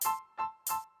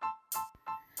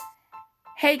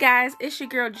Hey guys, it's your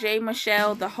girl J.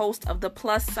 Michelle, the host of the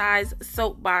Plus Size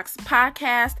Soapbox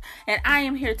podcast, and I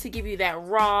am here to give you that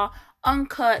raw,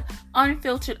 uncut,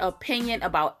 unfiltered opinion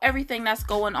about everything that's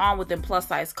going on within plus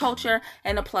size culture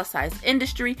and the plus size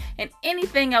industry and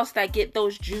anything else that get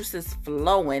those juices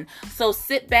flowing. So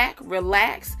sit back,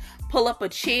 relax, pull up a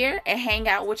chair, and hang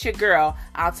out with your girl.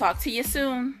 I'll talk to you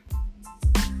soon.